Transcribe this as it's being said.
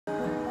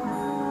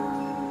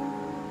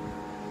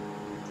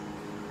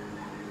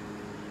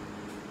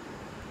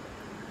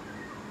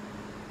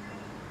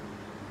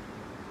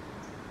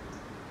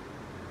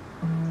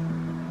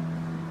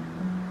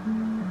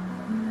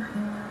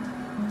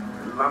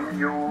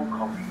Lamyo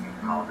Coffee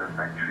Powder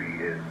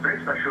Factory is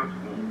very special to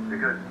me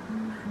because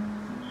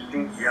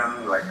since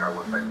young, like I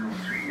was like 2,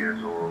 3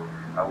 years old,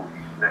 I would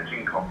be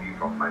snatching coffee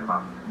from my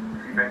mom.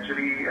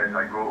 Eventually, as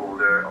I grow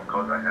older, of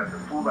course, I have the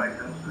full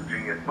license to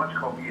drink as much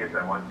coffee as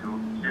I want to.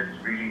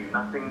 Just really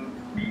nothing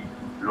beats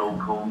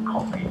local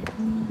coffee.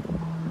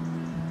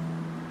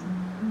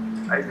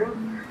 I think,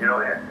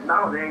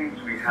 nowadays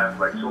we have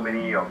like so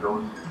many of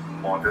those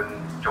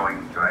modern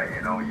joints, right?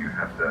 You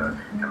have the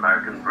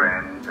American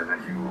brands and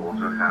then you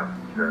also have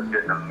the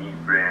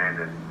Vietnamese brand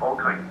and all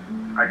kinds.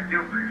 I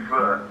still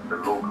prefer the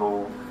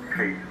local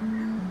taste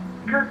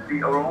because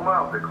the aroma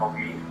of the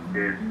coffee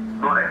is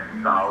not as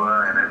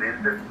sour and then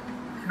it's a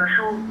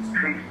special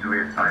taste to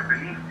it. I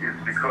believe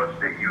it's because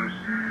they use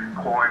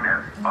corn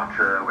as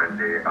butter when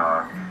they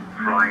are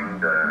frying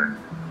the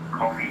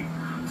coffee.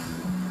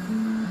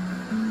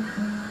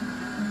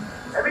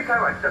 Every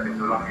time I step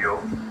into Lamyo,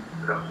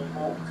 the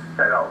whole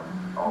setup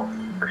of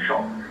the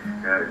shop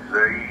is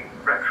very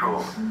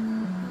retro.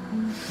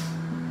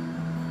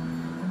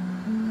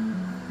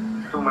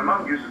 So my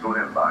mom used to go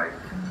there and buy.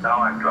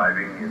 Now I'm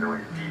driving, it's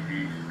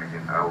easy.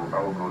 I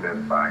will go there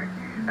and buy.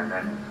 And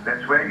then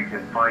that's where you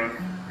can find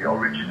the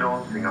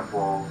original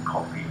Singapore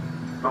coffee.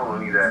 Not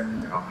only that,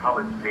 how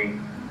it's made,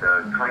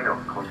 the kind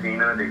of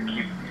container they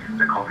keep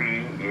the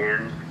coffee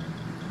in,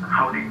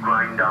 how they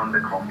grind down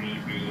the coffee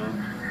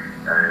beans.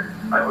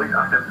 I always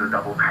ask them to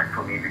double pack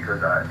for me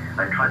because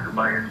I try to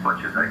buy as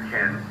much as I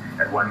can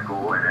at one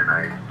go and then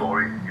I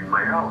store it in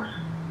my house.